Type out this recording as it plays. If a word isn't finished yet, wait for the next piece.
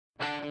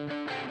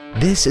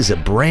This is a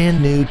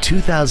brand new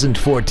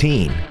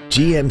 2014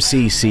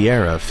 GMC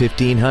Sierra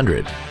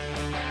 1500.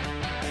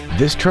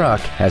 This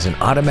truck has an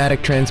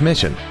automatic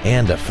transmission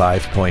and a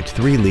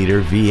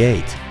 5.3-liter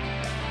V8.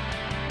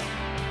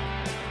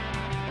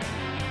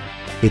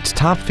 Its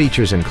top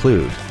features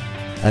include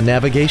a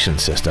navigation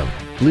system,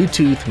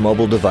 Bluetooth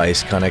mobile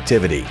device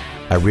connectivity,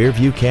 a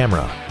rear-view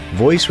camera,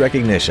 voice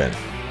recognition,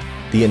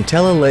 the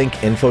IntelliLink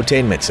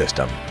infotainment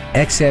system,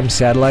 XM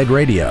satellite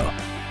radio,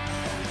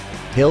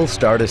 Hill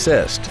Start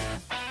Assist,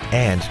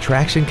 and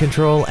traction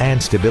control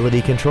and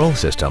stability control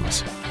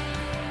systems.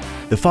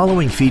 The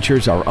following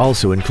features are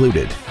also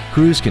included: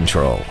 cruise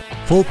control,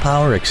 full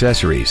power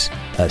accessories,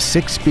 a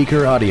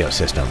 6-speaker audio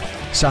system,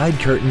 side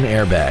curtain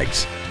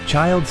airbags,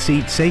 child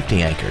seat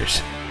safety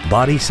anchors,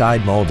 body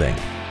side molding,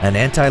 an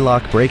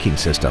anti-lock braking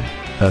system,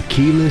 a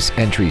keyless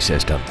entry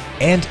system,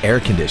 and air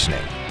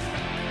conditioning.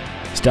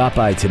 Stop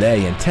by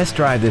today and test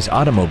drive this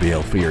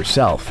automobile for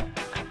yourself.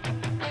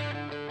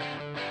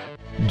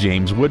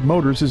 James Wood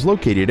Motors is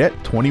located at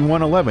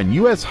 2111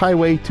 US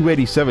Highway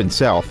 287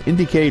 South in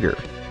Decatur.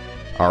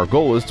 Our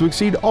goal is to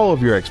exceed all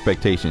of your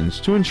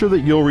expectations to ensure that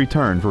you'll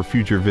return for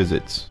future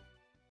visits.